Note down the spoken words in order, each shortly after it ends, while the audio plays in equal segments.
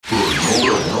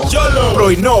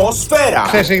Πρωινό σφαίρα.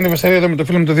 Χθες έγινε φασαρία εδώ με το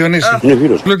φίλο μου το Διονύση. Είναι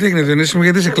φίλος. Του λέω τι έγινε Διονύση μου,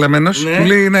 γιατί είσαι κλαμμένος. Μου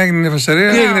λέει να έγινε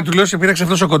φασαρία. Τι έγινε, του λέω σε πήραξε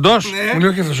αυτός ο κοντός. Μου λέει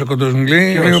όχι αυτός ο κοντός. Μου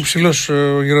λέει λίγο ψηλός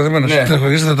γυροθεμένος.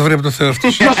 Θα το βρει από το Θεό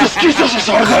αυτός. Να σας σκίσω σας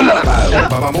αργάλα.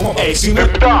 6 με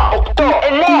 7, 8,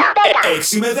 9, 10.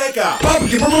 6 με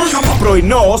 10.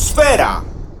 Πρωινό σφαίρα.